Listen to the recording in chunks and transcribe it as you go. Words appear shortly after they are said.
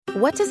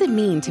What does it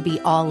mean to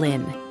be all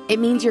in? It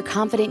means you're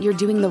confident you're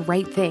doing the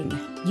right thing.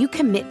 You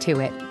commit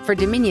to it. For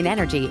Dominion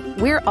Energy,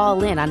 we're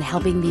all in on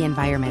helping the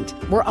environment.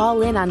 We're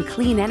all in on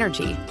clean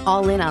energy,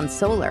 all in on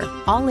solar,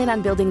 all in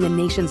on building the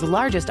nation's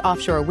largest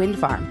offshore wind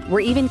farm.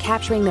 We're even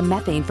capturing the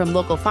methane from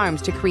local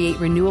farms to create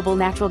renewable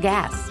natural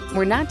gas.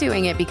 We're not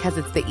doing it because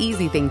it's the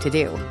easy thing to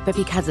do, but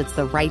because it's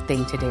the right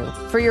thing to do.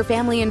 For your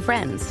family and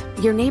friends,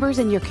 your neighbors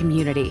and your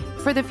community,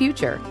 for the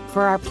future,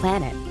 for our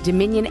planet.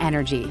 Dominion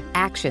Energy.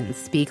 Actions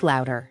speak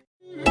louder.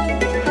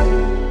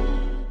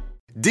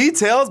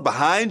 Details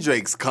behind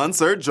Drake's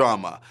concert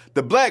drama.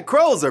 The Black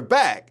Crowes are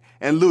back,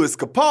 and Lewis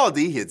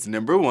Capaldi hits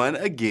 #1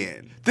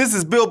 again. This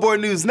is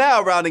Billboard News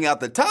Now, rounding out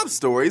the top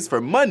stories for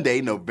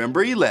Monday,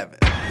 November 11th.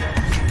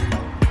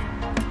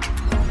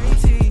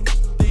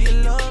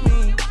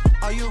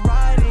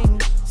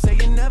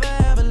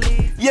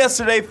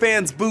 Yesterday,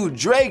 fans booed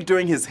Drake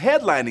during his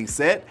headlining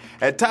set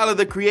at Tyler,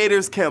 the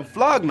Creator's Camp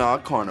Flog Gnaw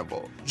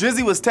Carnival.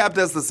 Drizzy was tapped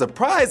as the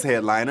surprise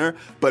headliner,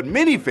 but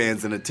many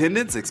fans in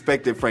attendance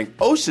expected Frank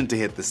Ocean to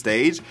hit the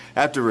stage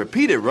after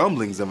repeated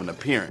rumblings of an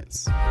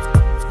appearance.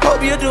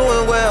 Hope you're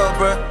doing well,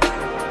 bruh.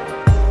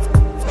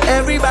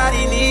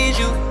 Everybody needs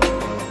you.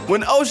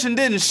 When Ocean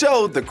didn't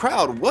show, the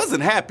crowd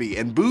wasn't happy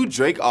and booed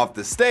Drake off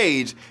the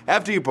stage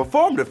after he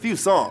performed a few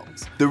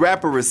songs. The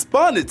rapper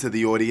responded to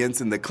the audience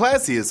in the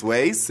classiest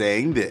way,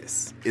 saying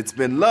this: "It's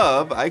been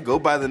love. I go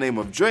by the name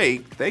of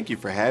Drake. Thank you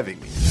for having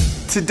me."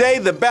 Today,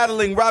 the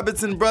battling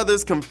Robinson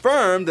brothers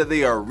confirmed that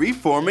they are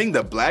reforming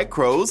the Black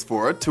Crowes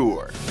for a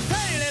tour.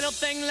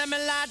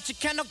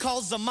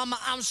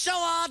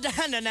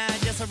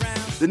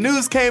 The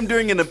news came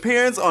during an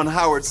appearance on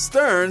Howard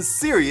Stern's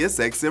Sirius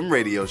XM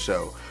radio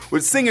show,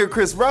 with singer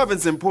Chris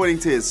Robinson pointing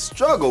to his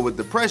struggle with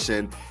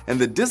depression and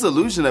the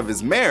dissolution of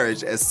his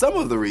marriage as some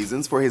of the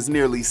reasons for his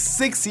nearly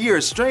 6-year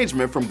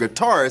estrangement from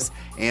guitarist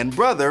and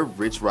brother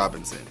Rich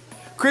Robinson.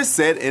 Chris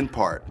said in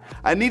part,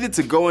 "I needed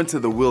to go into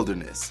the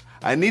wilderness.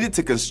 I needed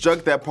to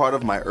construct that part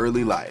of my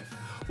early life."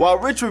 While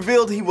Rich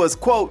revealed he was,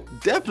 quote,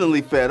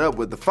 "definitely fed up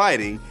with the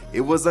fighting,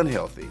 it was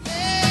unhealthy."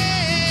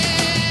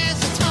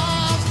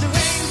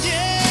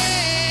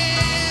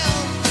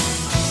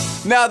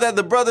 Now that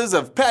the brothers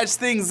have patched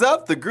things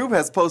up, the group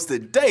has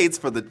posted dates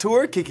for the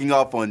tour kicking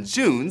off on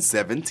June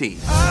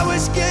 17th. I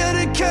was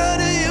getting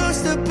kinda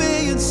used to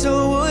being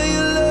someone you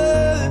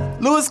love.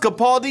 Lewis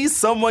Capaldi's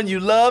Someone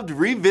You Loved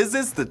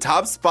revisits the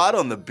top spot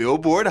on the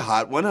Billboard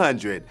Hot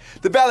 100.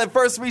 The ballad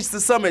first reached the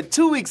summit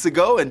 2 weeks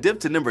ago and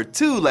dipped to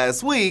 #2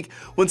 last week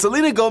when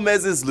Selena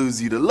Gomez's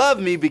Lose You to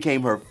Love Me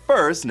became her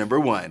first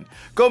 #1.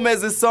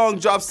 Gomez's song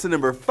drops to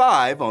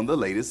 #5 on the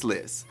latest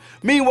list.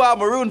 Meanwhile,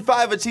 Maroon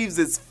 5 achieves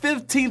its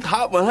 15th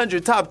Hot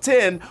 100 Top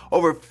 10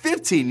 over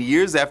 15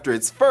 years after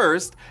its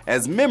first,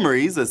 as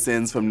Memories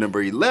ascends from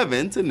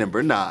 #11 to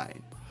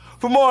 #9.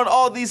 For more on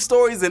all these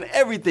stories and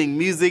everything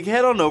music,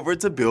 head on over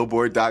to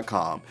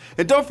Billboard.com.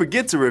 And don't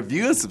forget to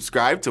review and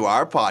subscribe to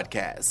our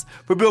podcast.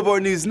 For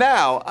Billboard News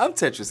Now, I'm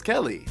Tetris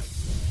Kelly.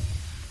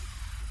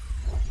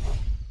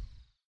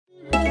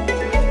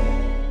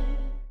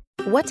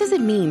 What does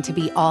it mean to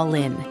be all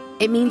in?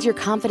 It means you're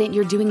confident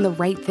you're doing the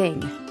right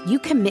thing. You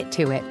commit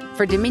to it.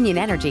 For Dominion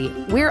Energy,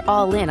 we're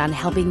all in on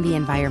helping the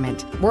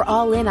environment. We're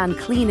all in on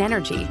clean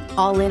energy,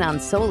 all in on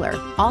solar,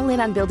 all in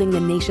on building the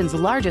nation's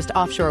largest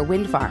offshore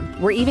wind farm.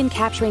 We're even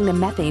capturing the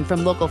methane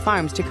from local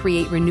farms to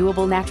create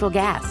renewable natural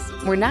gas.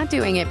 We're not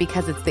doing it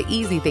because it's the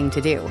easy thing to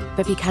do,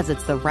 but because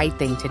it's the right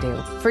thing to do.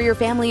 For your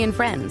family and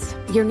friends,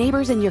 your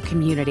neighbors and your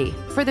community,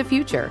 for the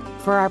future,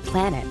 for our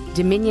planet.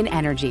 Dominion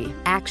Energy.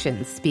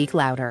 Actions speak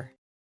louder.